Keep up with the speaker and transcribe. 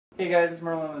Hey guys, it's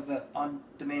Merlin with the On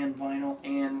Demand Vinyl,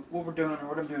 and what I'm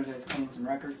doing today is cleaning some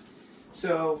records.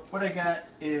 So what I got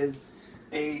is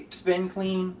a spin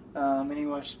clean, mini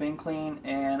wash spin clean,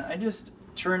 and I just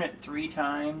turn it 3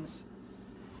 times,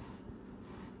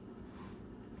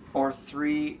 or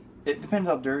 3. It depends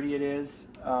how dirty it is.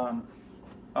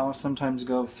 I'll sometimes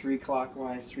go 3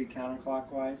 clockwise, 3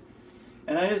 counterclockwise,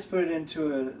 and I just put it into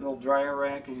a little dryer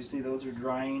rack. As you see, those are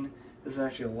drying. This is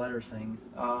actually a letter thing,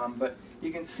 but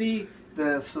you can see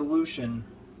the solution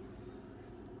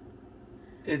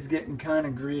is getting kind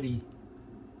of gritty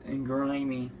and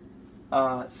grimy.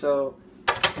 So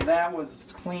that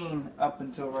was clean up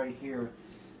until right here.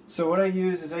 So what I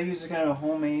use is kind of a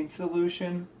homemade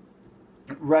solution.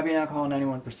 Rubbing alcohol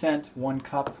 91%, 1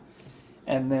 cup,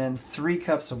 and then 3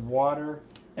 cups of water,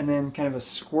 and then kind of a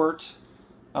squirt,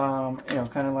 kind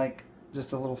of like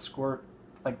just a little squirt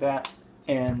like that,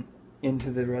 and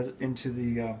into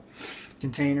the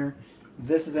container.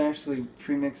 This is actually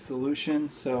pre-mixed solution,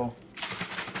 so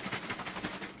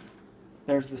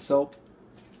there's the soap,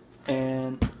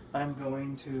 and I'm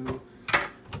going to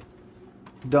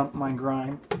dump my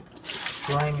grimy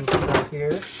stuff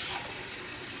here.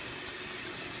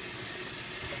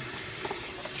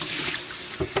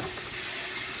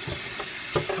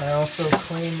 I also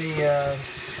clean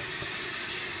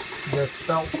the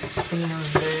felt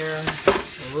cleaners there,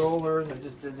 the rollers. I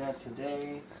just did that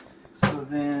today. So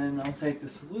then I'll take the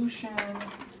solution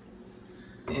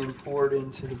and pour it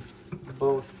into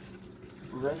both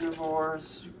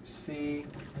reservoirs. You can see,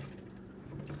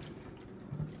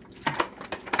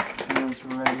 and it's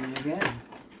ready again.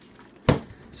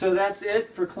 So that's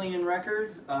it for cleaning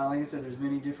records. Like I said, there's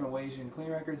many different ways you can clean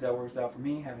records. That works out for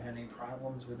me. Haven't had any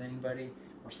problems with anybody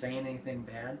or saying anything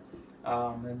bad. There's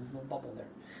a little bubble there.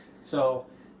 So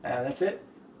that's it.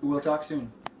 We'll talk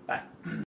soon. Bye.